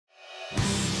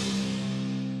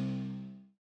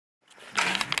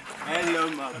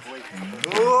Hello, my boy.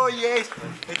 Oh, yes.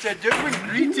 It's a different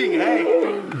greeting, hey?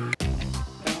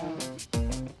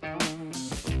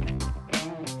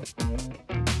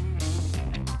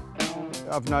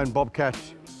 I've known Bobcat,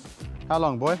 how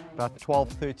long, boy? About 12,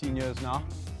 13 years now.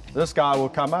 This guy will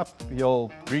come up,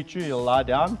 he'll greet you, he'll lie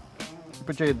down,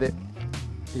 put your head there.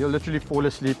 He'll literally fall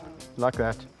asleep like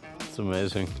that. It's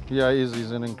amazing. Yeah, he's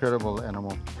an incredible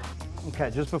animal. Okay,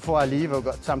 just before I leave, I've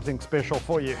got something special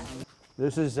for you.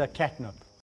 This is catnip.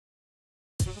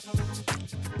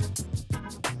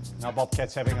 Now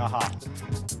Bobcat's having a heart.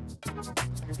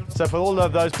 So for all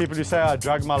of those people who say I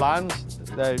drug my lions,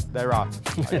 they're right.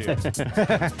 I do.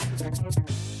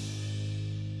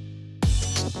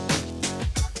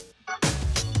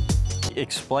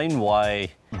 Explain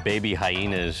why baby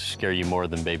hyenas scare you more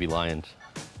than baby lions.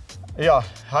 Yeah,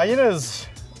 hyenas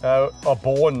are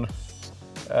born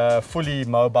fully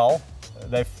mobile.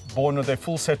 They're born with their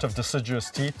full set of deciduous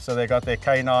teeth, so they got their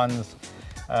canines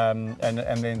and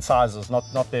their incisors,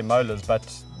 not their molars, but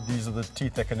these are the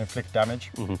teeth that can inflict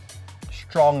damage. Mm-hmm.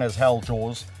 Strong as hell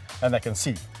jaws, and they can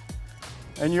see.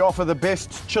 And you offer the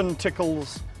best chin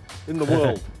tickles in the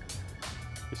world.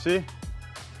 You see?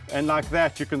 And like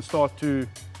that, you can start to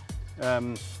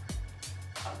kind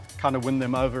of win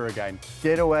them over again.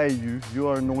 Get away, you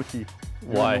are naughty.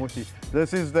 Why? Naughty.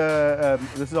 This is a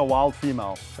wild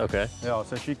female. Okay. Yeah,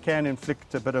 so she can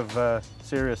inflict a bit of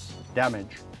serious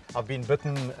damage. I've been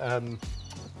bitten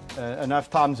enough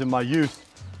times in my youth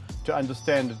to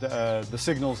understand the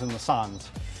signals and the signs.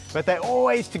 But they're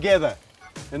always together,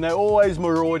 and they're always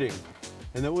marauding,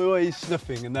 and they're always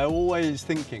sniffing, and they're always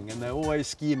thinking, and they're always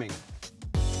scheming.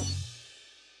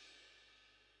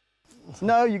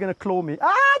 No, you're going to claw me.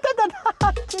 Ah,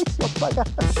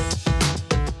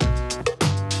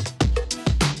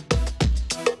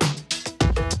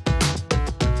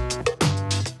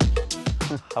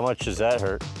 How much does that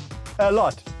hurt? A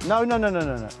lot. No.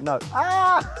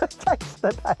 Ah, takes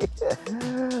the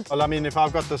day. Well, I mean, if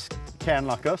I've got this can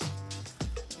like this,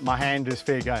 my hand is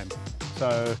fair game.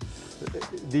 So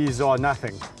these are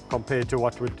nothing compared to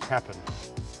what would happen.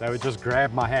 They would just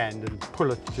grab my hand and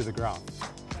pull it to the ground.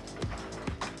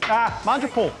 Ah, mind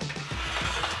your paw.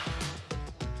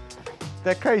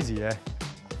 They're crazy, yeah?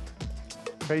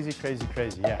 Crazy,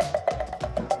 yeah.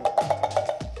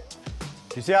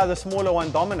 You see how the smaller one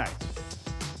dominates?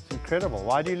 It's incredible.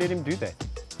 Why do you let him do that?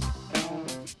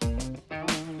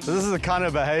 So this is the kind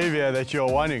of behavior that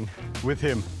you're wanting with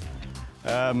him,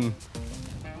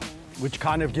 which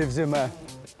kind of gives him a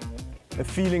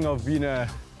feeling of being a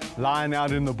lion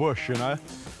out in the bush, you know,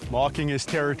 marking his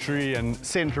territory and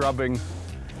scent rubbing.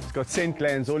 He's got scent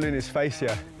glands all in his face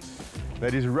here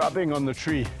that he's rubbing on the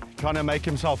tree, trying to make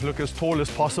himself look as tall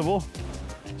as possible.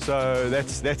 So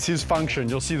that's his function.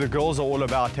 You'll see the girls are all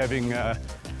about having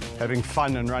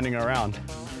fun and running around.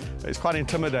 It's quite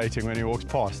intimidating when he walks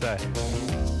past, eh?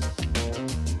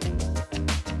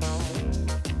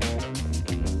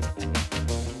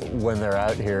 When they're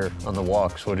out here on the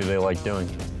walks, what do they like doing?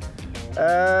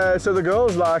 So the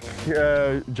girls like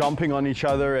jumping on each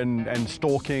other and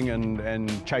stalking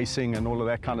and chasing and all of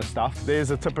that kind of stuff.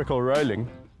 There's a typical rolling.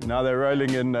 Now they're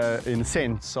rolling in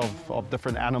scents of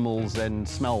different animals and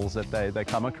smells that they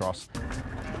come across.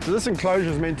 So this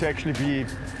enclosure is meant to actually be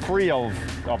free of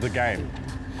the game.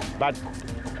 But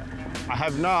I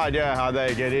have no idea how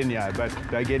they get in here, but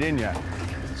they get in here.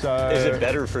 So is it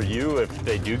better for you if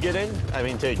they do get in? I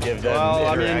mean, to give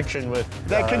them interaction with...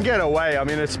 They can get away. I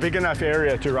mean, it's a big enough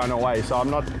area to run away, so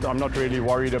I'm not really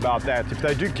worried about that. If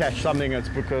they do catch something, it's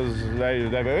because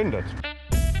they've earned it.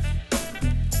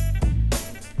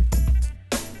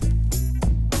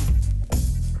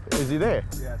 Is he there?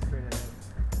 Yeah, straight ahead.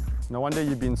 No wonder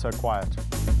you've been so quiet.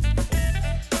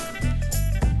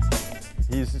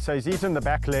 So he's eaten the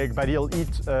back leg, but he'll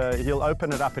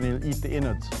open it up and he'll eat the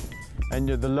innards. And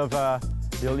the liver,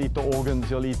 he'll eat the organs,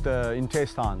 he'll eat the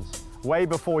intestines, way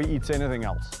before he eats anything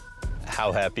else.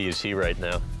 How happy is he right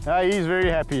now? He's very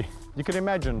happy. You can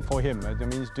imagine for him, I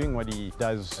mean, he's doing what he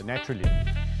does naturally.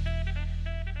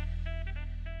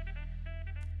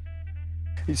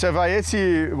 So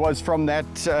Vaetsi was from that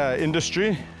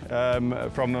industry, from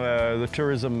the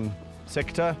tourism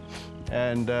sector.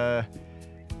 And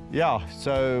yeah,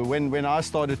 so when I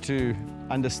started to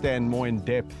understand more in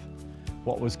depth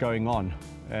what was going on,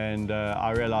 and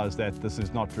I realized that this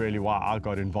is not really why I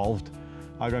got involved.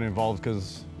 I got involved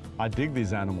because I dig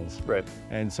these animals. Right.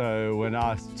 And so when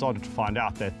I started to find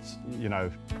out that, you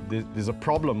know, there's a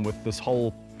problem with this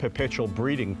whole perpetual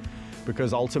breeding,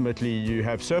 because ultimately you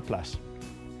have surplus.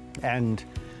 And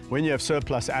when you have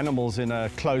surplus animals in a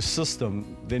closed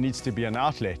system, there needs to be an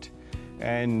outlet.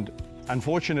 And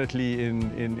Unfortunately,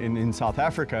 in South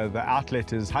Africa, the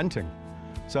outlet is hunting.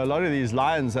 So a lot of these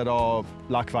lions that are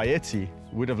like Vayetzi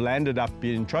would have landed up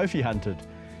being trophy hunted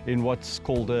in what's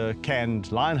called a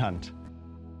canned lion hunt.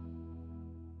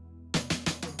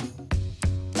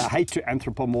 I hate to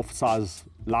anthropomorphize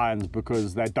lions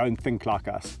because they don't think like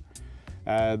us.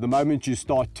 The moment you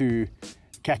start to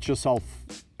catch yourself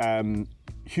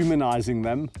humanizing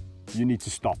them, you need to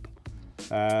stop.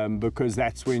 Because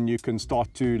that's when you can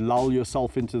start to lull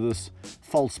yourself into this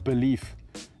false belief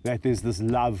that there's this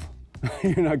love,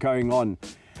 going on.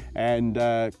 And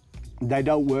they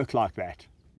don't work like that.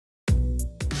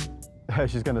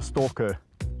 She's going to stalk her.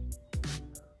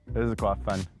 This is quite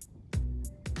fun.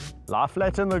 Lie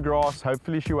flat in the grass,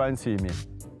 hopefully she won't see me.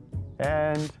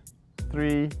 And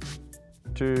 3,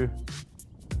 2,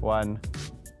 1.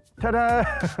 Ta-da!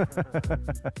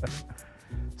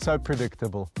 So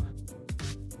predictable.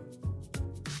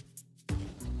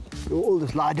 Oh,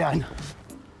 just lie down.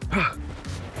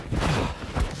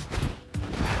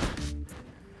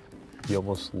 You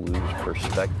almost lose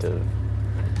perspective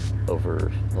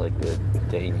over like the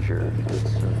danger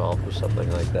that's involved with something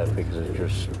like that because it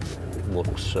just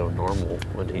looks so normal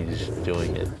when he's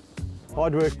doing it.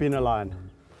 Hard work being a lion.